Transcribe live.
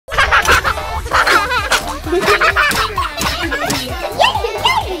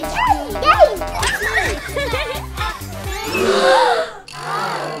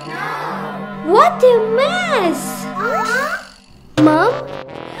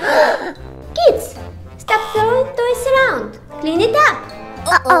Stop throwing toys around. Clean it up.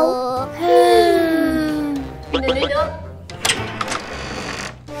 Uh-oh.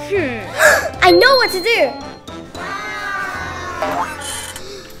 I know what to do.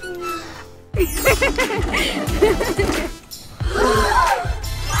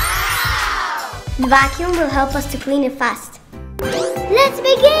 The vacuum will help us to clean it fast. Let's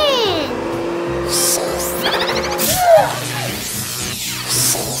begin.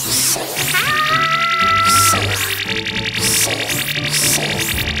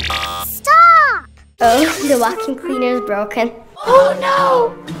 Stop! Oh, the vacuum cleaner is broken. Oh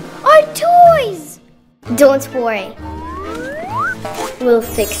no! Our toys! Don't worry. We'll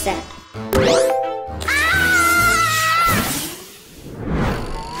fix it.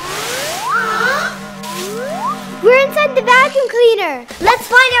 We're inside the vacuum cleaner. Let's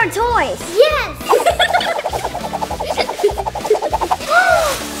find our toys. Yes!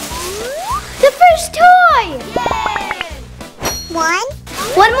 The first toy! Yay!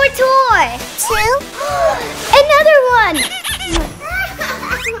 One more toy. 2, Another one.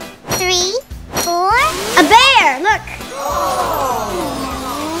 3, 4, A bear, look.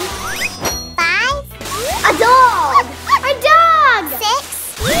 5, A dog. A dog.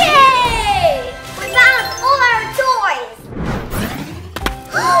 6. Yay! We found all our toys.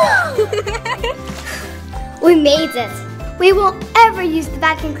 We made it. We won't ever use the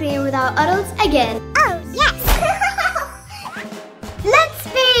vacuum cleaner without adults again. Oh, yes. Let's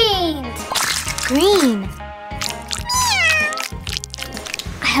paint. Green.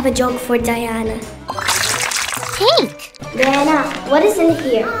 I have a joke for Diana. Pink. Diana, what is in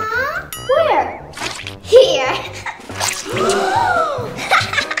here? Where? Here.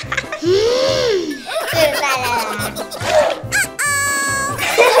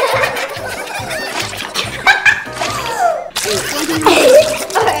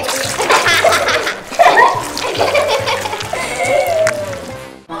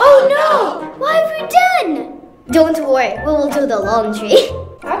 Oh no! What have we done? Don't worry, we will do the laundry.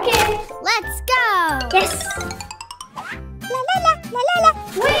 Okay. Let's go! Yes. La la la la la la.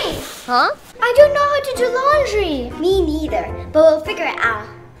 Wait, Huh? I don't know how to do laundry. Me neither, but we'll figure it out.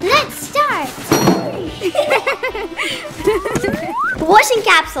 Let's start! Washing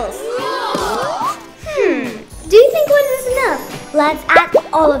capsules. Do you think one is enough? Let's add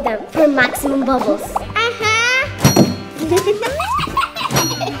all of them for maximum bubbles. Come on!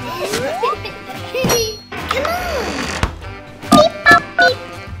 Beep, pop, beep.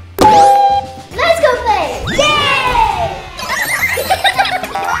 Let's go play! Yay!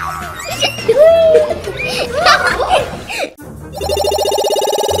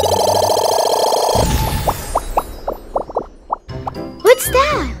 What's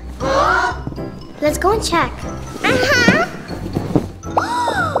that? Let's go and check.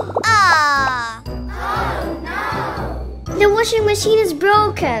 The washing machine is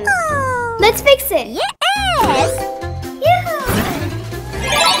broken. Let's fix it. Yes.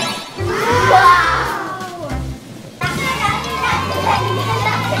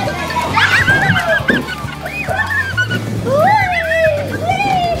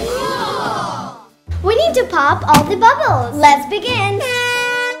 We need to pop all the bubbles. Let's begin.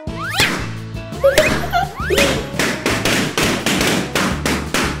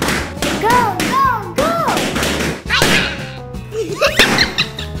 Go, go, go.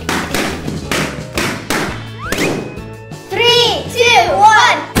 3, 2,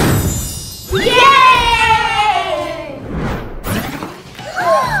 1. Yay!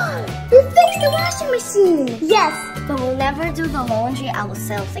 We fixed the washing machine. Yes, but we'll never do the laundry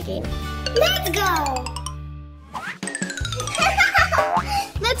ourselves again. Let's go!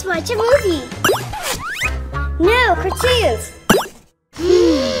 Let's watch a movie. No, cartoons.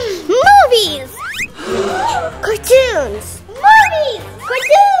 Movies. Cartoons. Movies.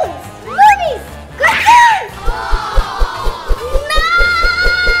 Cartoons. Movies. Cartoons. No!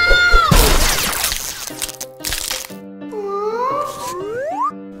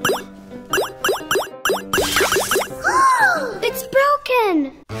 It's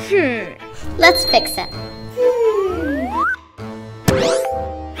broken. Let's fix it.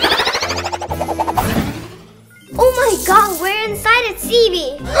 Oh my god, we're inside a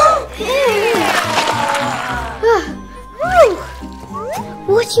TV.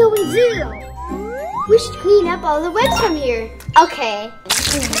 What should we do? We should clean up all the webs from here. Okay.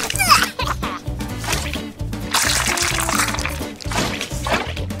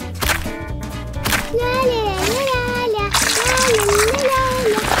 La la la la la la la la.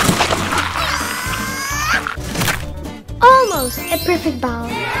 Almost a perfect bowl.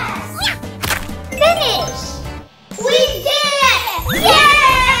 Finish! We did it!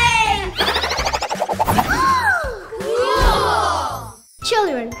 Yay!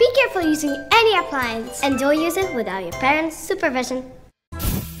 using any appliance. And don't use it without your parents' supervision.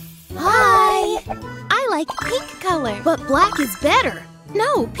 Hi! I like pink color, but black is better.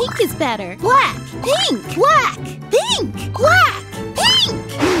 No, pink is better. Black, pink, black, pink, black, pink!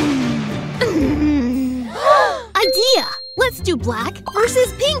 Idea! Let's do black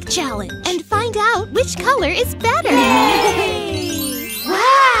versus pink challenge and find out which color is better. Yay!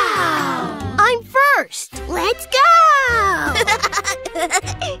 Wow! I'm first. Let's go!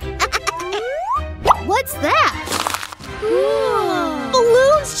 What's that? Ooh.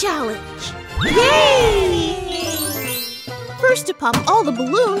 Balloons challenge! Yay! First to pop all the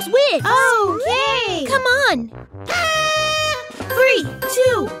balloons wins. Okay. Come on. 3,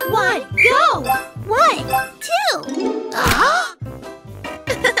 2, 1, go! 1, 2.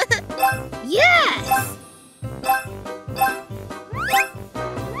 Yes!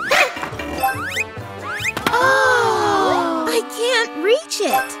 Oh! I can't reach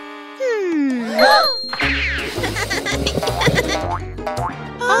it.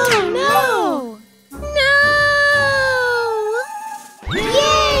 Oh no! No! Yay!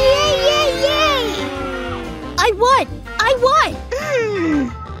 Yay! Yay! Yay! I won! I won!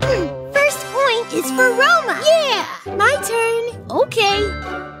 First point is for Roma. Yeah! My turn. Okay.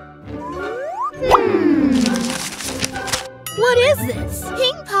 What is this?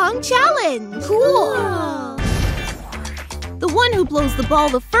 Ping pong challenge. Cool. The one who blows the ball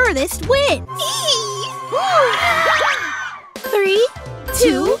the furthest wins. 3,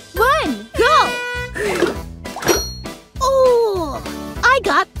 2, 1, go! Oh, I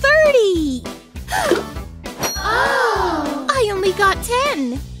got 30. Oh, I only got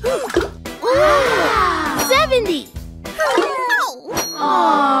 10. Wow. 70.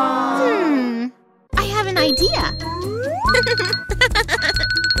 I have an idea.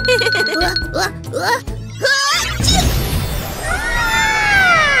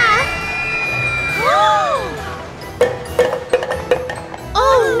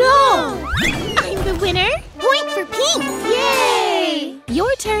 Oh no! I'm the winner. Point for pink. Yay!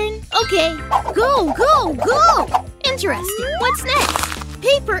 Your turn. Okay. Go, go, go! Interesting. What's next?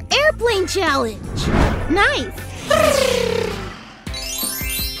 Paper airplane challenge. Nice.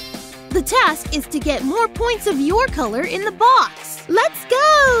 The task is to get more points of your color in the box. Let's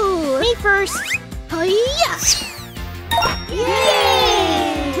go! Me first. Hi-ya!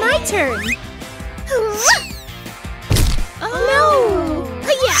 Yay! My turn. Oh no!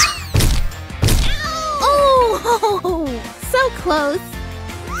 Hi-ya! Oh, so close.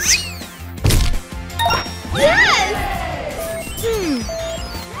 Yes!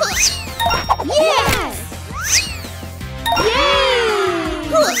 Yes! Yay!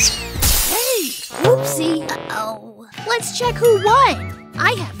 Hey! Oopsie! Uh-oh. Let's check who won.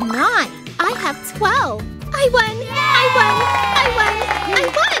 I have 9. I have 12. I won! I won! I won! I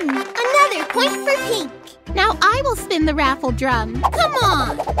won! Another point for pink. Now I will spin the raffle drum. Come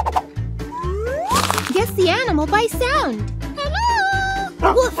on! Guess the animal by sound.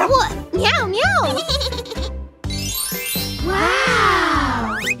 Hello! Woof woof! Meow meow!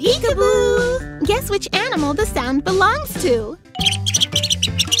 Wow! Peekaboo! Guess which animal the sound belongs to.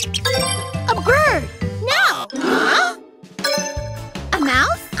 A bird! No! Huh? A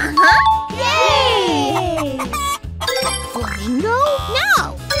mouse? Uh-huh! Yay! Flamingo?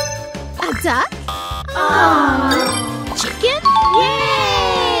 No! A duck? Oh! Chicken? Yay!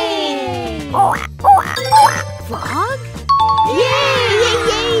 Frog? Yay! Yay!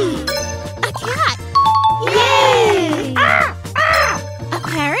 Yay! A cat? Yay! A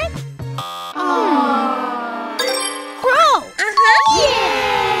parrot? Crow! Uh-huh!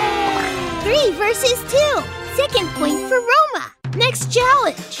 Yay! 3 versus 2. Second point for Roma. Next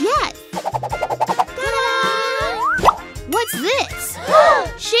challenge. Yes. Ta-da! What's this?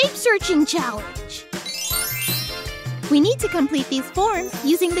 Shape searching challenge. We need to complete these forms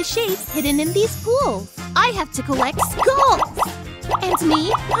using the shapes hidden in these pools. I have to collect skulls. And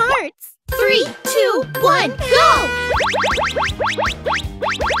me, hearts. 3, 2, 1, go!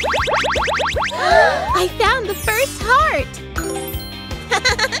 I found the first heart.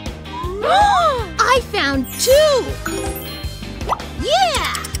 I found 2.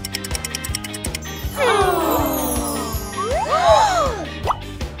 Yeah!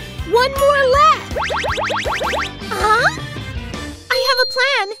 One more left. Huh? I have a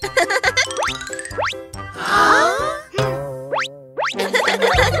plan. Huh?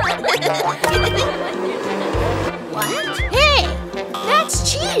 What? Hey, that's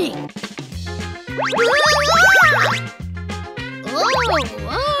cheating.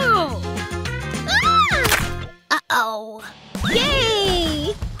 Uh-oh.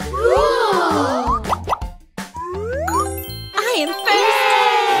 Yay! Whoa. I am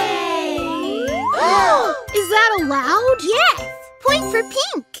first! for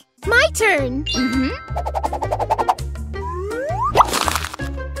pink. My turn.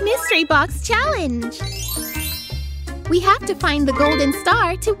 Mystery box challenge. We have to find the golden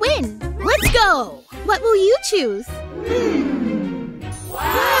star to win. Let's go. What will you choose?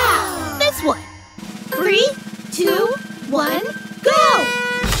 Wow! This one. 3, 2, 1, go!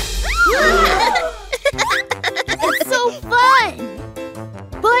 It's so fun!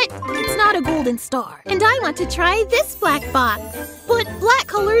 But it's not a golden star. And I want to try this black box. But black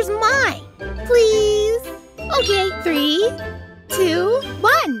color's mine. Please? Okay, 3, 2,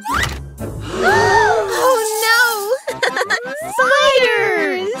 1. Oh no!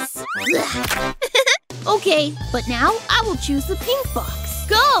 Spiders! Okay, but now I will choose the pink box.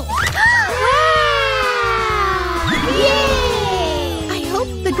 Go! Wow! Yay! I hope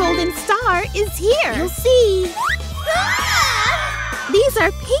the golden star is here. You'll see. These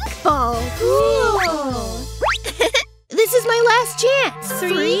are pink balls. Cool. This is my last chance.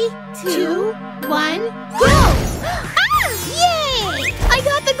 3, 2, 1, go! Yay! I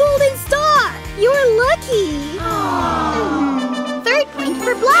got the golden star. You're lucky. Third point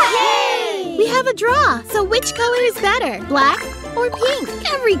for black. Yay! We have a draw. So which color is better, black or pink?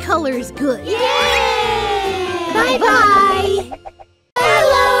 Every color is good. Yay! Bye-bye.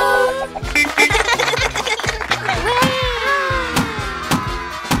 Hello.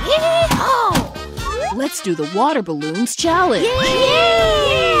 Let's do the water balloons challenge.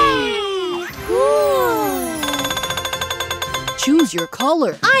 Yay! Cool. Choose your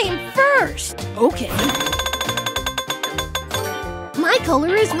color. I am first. Okay. My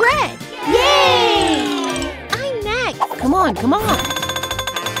color is red. Yay! I'm next. Come on, come on.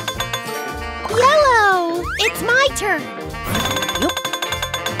 Yellow. It's my turn. Yep.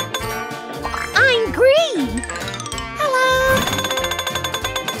 I'm green. Hello.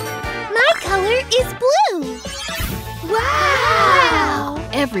 My color is blue. Wow!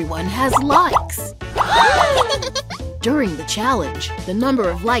 Everyone has likes. During the challenge, the number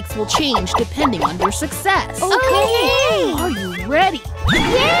of likes will change depending on your success. Okay! Are you ready?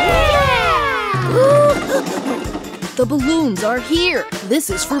 Yeah! The balloons are here. This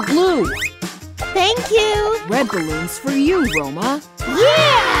is for blue. Thank you. Red balloons for you, Roma.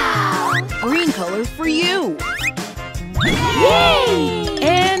 Yeah! Green color for you. Yay!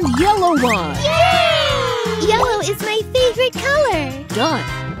 And yellow one. Yay! Yellow is my favorite color. Done.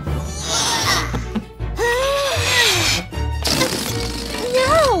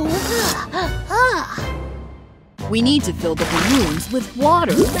 No! We need to fill the balloons with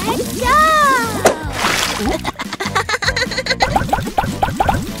water. Let's go!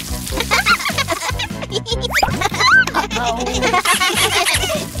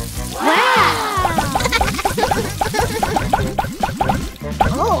 Wow!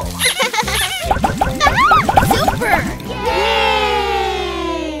 Oh! Super!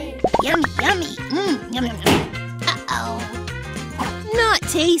 Yay! Yummy, yummy. Yum, yum, yum. Uh-oh. Not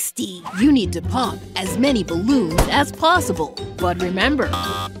tasty. You need to pop as many balloons as possible. But remember,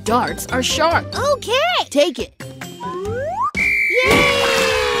 darts are sharp. Okay! Take it. Yay!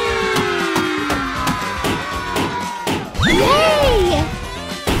 Yay!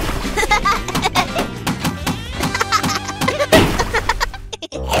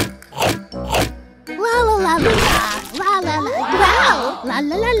 La la la la la la la. Wow! La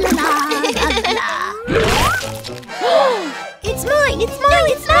la la la la la la. It's mine! It's mine!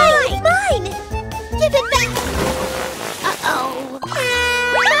 It's mine! It's mine! Give it back! Uh-oh!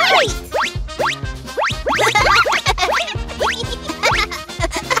 Right!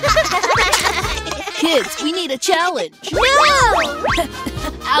 Kids, we need a challenge. No!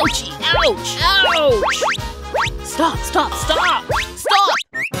 Ouchie! Ouch! Ouch! Stop! Stop! Stop! Stop!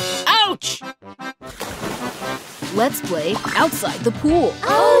 Ouch! Let's play outside the pool.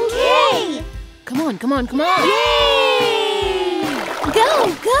 Okay! Come on, come on, come on! Yay! Go,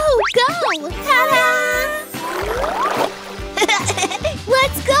 go, go! Ta-da!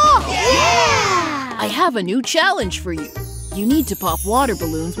 Let's go! Yeah! I have a new challenge for you. You need to pop water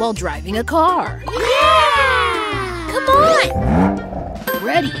balloons while driving a car. Yeah! Come on!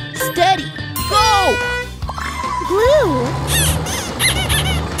 Ready, steady, go! Blue!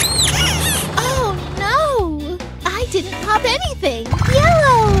 Oh no! I didn't pop anything!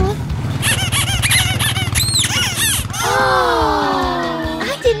 Yellow! Oh!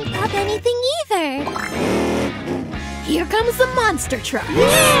 I didn't pop anything either! Here comes the monster truck.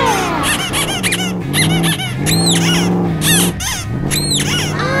 Yeah!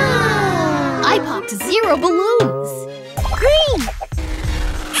 I popped 0 balloons. Green!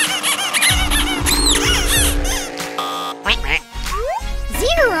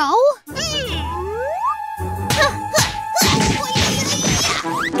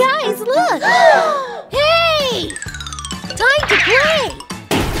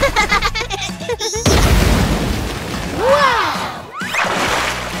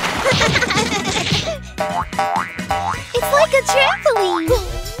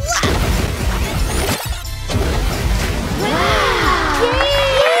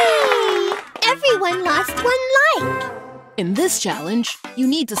 In this challenge, you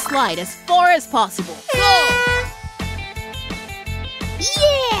need to slide as far as possible. Go!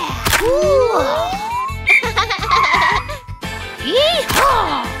 Yeah!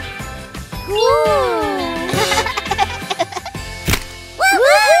 Yee-haw! Woohoo!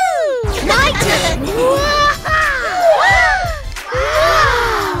 My turn!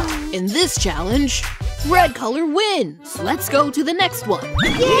 In this challenge, red color wins. Let's go to the next one.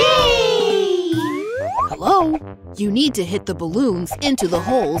 Yay! Hello? You need to hit the balloons into the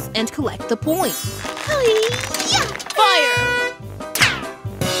holes and collect the points. Fire!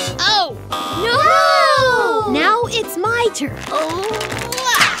 Oh! No! Now it's my turn.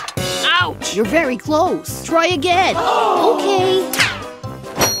 Ouch! You're very close. Try again. Okay.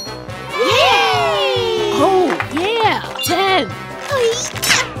 Yay! Oh, yeah! 10,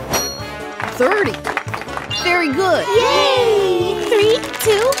 30. Very good. Yay! 3,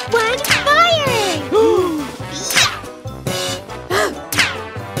 2, 1, fire!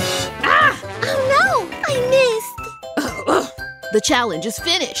 Oh no! I missed! The challenge is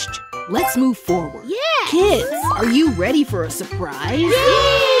finished. Let's move forward. Yeah! Kids, are you ready for a surprise? Yay!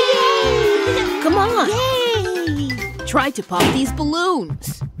 Come on. Yay! Try to pop these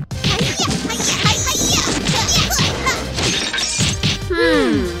balloons.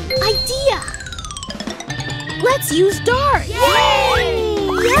 Idea! Let's use darts! Yay!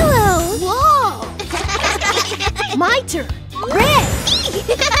 Yellow! Whoa! My turn! Red!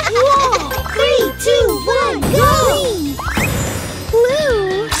 Whoa! 3, 2, 1, go!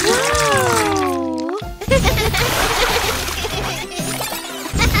 Blue!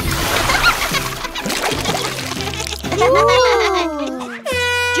 Whoa!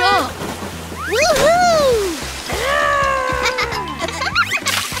 Jump! Woohoo!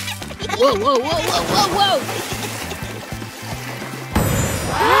 Whoa, whoa, whoa, whoa, whoa, whoa!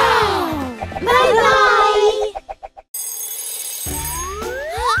 Wow! Bye-bye!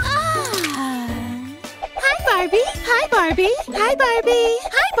 Hi, Barbie! Hi, Barbie! Hi, Barbie!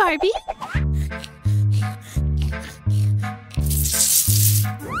 Hi, Barbie!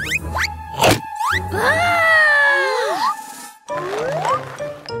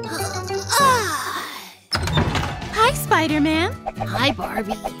 Hi, Spider-Man! Hi,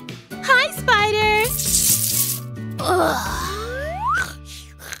 Barbie. Hi, Spider!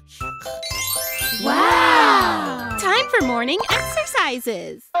 Wow! Time for morning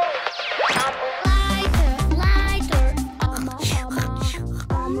exercises.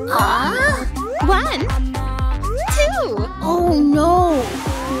 One, two. Oh, no.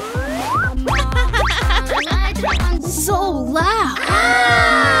 So loud.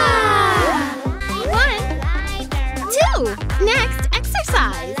 One, two. Next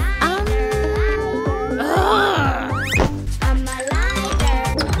exercise.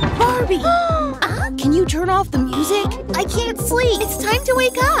 Barbie, can you turn off the music? I can't sleep. It's time to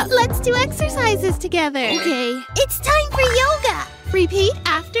wake up. Let's do exercises together. Okay. It's time for yoga. Repeat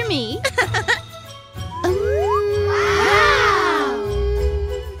after me. Wow!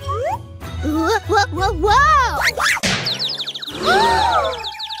 Whoa, whoa, whoa!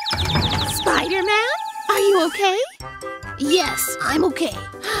 Spider-Man, are you okay? Yes, I'm okay.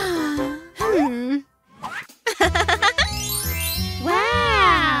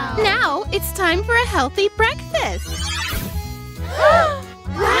 Wow! Now it's time for a healthy breakfast. Wow!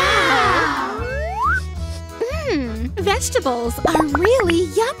 Vegetables are really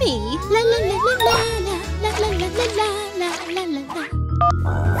yummy. La la la la la la la la la la la la.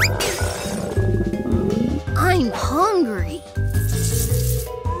 I'm hungry.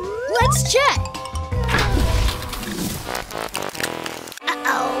 Let's check.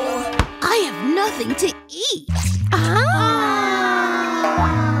 Uh-oh. I have nothing to eat.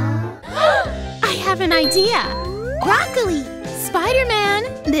 I have an idea. Broccoli. Spider-Man,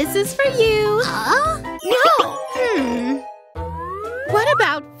 this is for you. No. What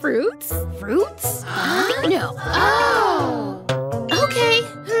about fruits? Fruits? No. Oh. Okay.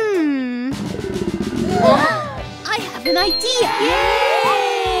 I have an idea.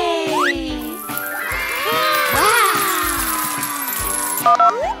 Yay! Wow.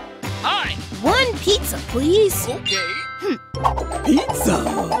 Hi. One pizza, please. Okay. Pizza.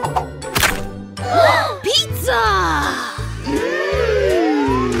 Pizza.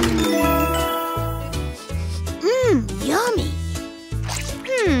 Yummy.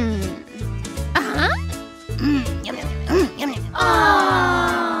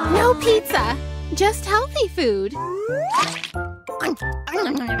 No pizza, just healthy food.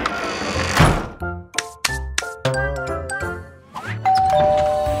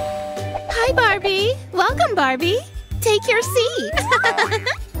 Hi, Barbie. Welcome, Barbie. Take your seat.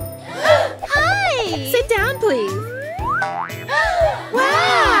 Hi. Sit down, please.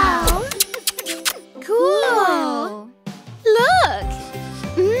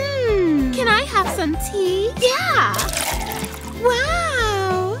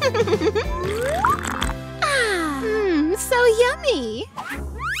 me.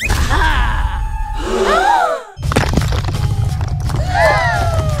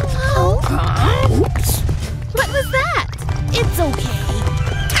 Oh. Oops. What was that? It's okay.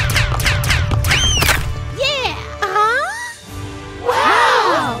 Yeah.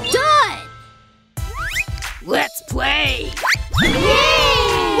 Wow! Done. Let's play.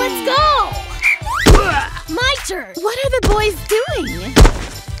 Yay! Let's go. My turn. What are the boys doing?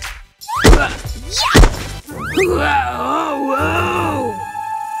 Whoa!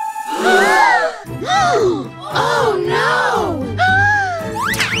 Oh no!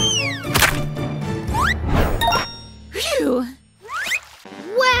 Phew!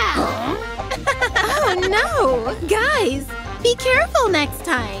 Wow! Oh no! Guys, be careful next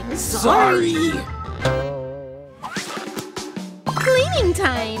time. Sorry. Cleaning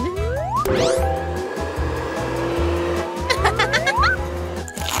time.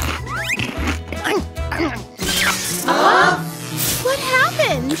 What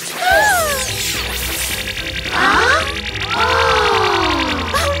happened?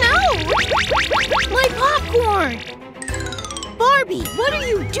 Oh no! My popcorn! Barbie, what are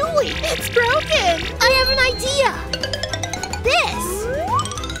you doing? It's broken! I have an idea! This!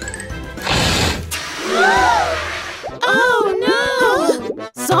 Oh no!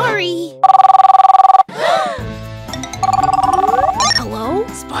 Sorry! Hello?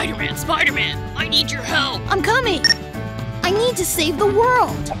 Spider-Man, I need your help. I'm coming! I need to save the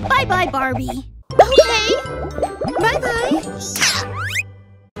world! Bye-bye, Barbie! Okay! Bye-bye!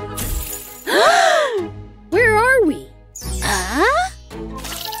 Where are we?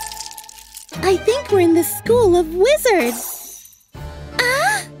 I think we're in the School of Wizards!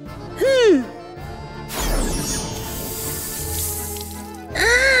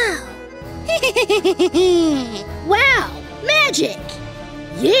 Wow! Magic!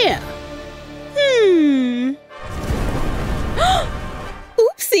 Yeah.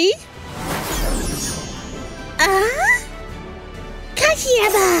 Oopsie!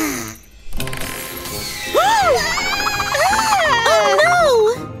 Kashiaba! Oh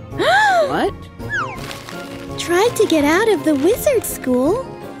no! What? Tried to get out of the wizard school.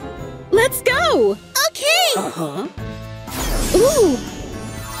 Let's go! Okay! Uh-huh. Ooh!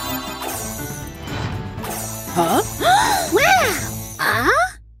 Huh? Wow!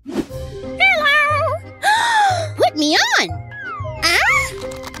 Hello! Put me on!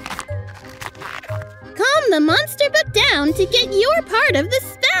 Calm the monster book down to get your part of the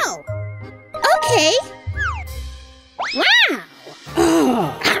spell. Okay.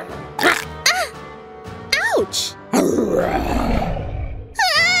 Wow! Ouch!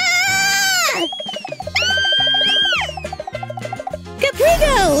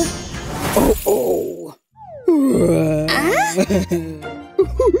 Caprigo! Oh.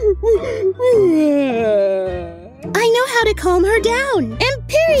 I know how to calm her down.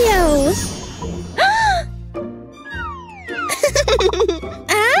 Imperio!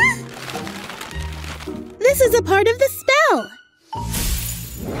 This is a part of the spell.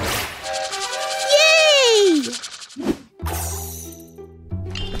 Yay!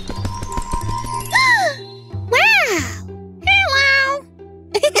 Wow! Hello!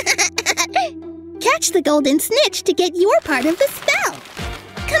 Catch the golden snitch to get your part of the spell.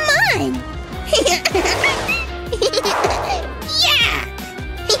 Come on! Yeah!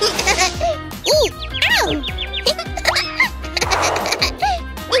 Ooh! Ow!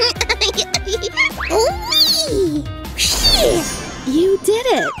 Oh, me! You did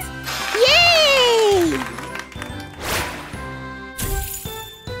it! Yay!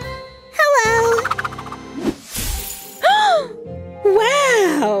 Hello!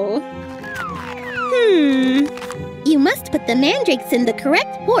 Wow! You must put the mandrakes in the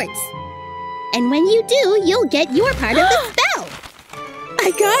correct ports. And when you do, you'll get your part of the spell.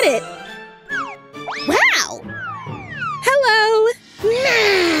 I got it! Wow! Hello!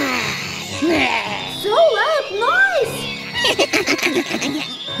 So loud, nice!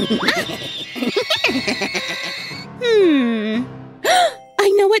 I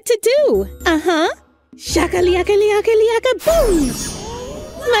know what to do. Shaka-liaka-liaka-liaka boom!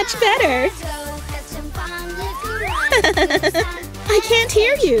 Much better. I can't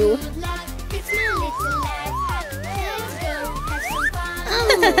hear you.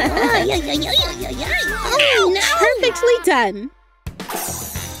 Oh, no. Perfectly done.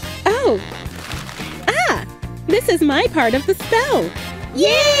 Oh. This is my part of the spell.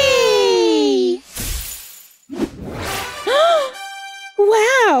 Yay!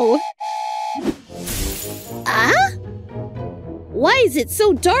 Wow! Why is it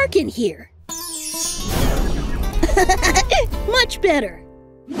so dark in here? Much better.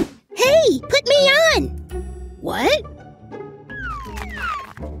 Hey, put me on! What?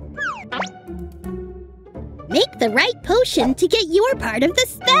 Make the right potion to get your part of the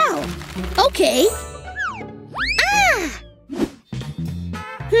spell. Okay. Ah!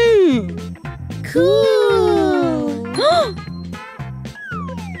 Cool.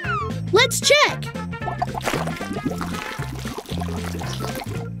 Let's check.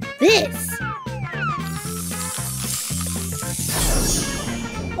 This.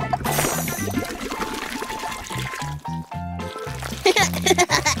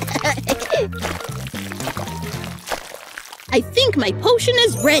 I think my potion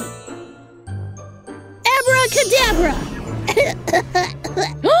is ready. Abracadabra!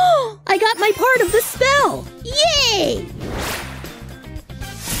 I got my part of the spell! Yay!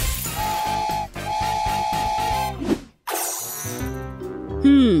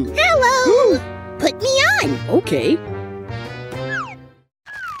 Hello! Put me on! Okay.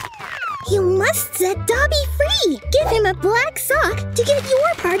 You must set Dobby free! Give him a black sock to get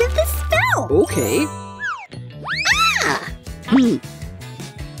your part of the spell! Okay. Ah!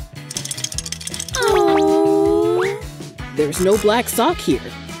 Oh. There's no black sock here.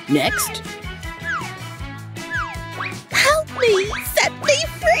 Next. Help me! Set me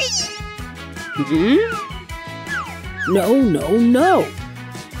free! No, no, no.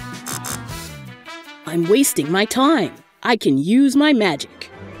 I'm wasting my time. I can use my magic.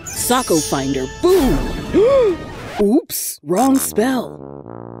 Socko Finder, boom! Oops, wrong spell.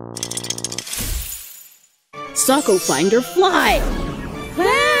 Socko Finder, fly!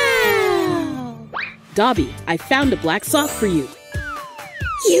 Wow! Dobby, I found a black sock for you.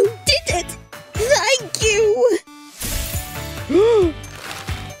 You did it! Thank you!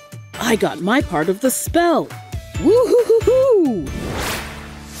 I got my part of the spell. Woo-hoo-hoo-hoo!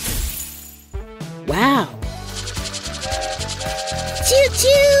 Wow!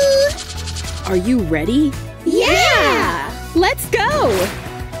 Choo-choo! Are you ready? Yeah! Let's go!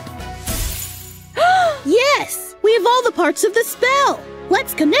 Yes! We have all the parts of the spell!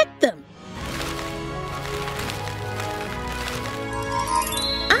 Let's connect them!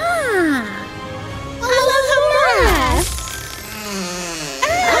 Ah! Aloha!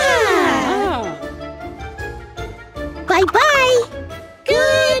 Ah! Bye-bye!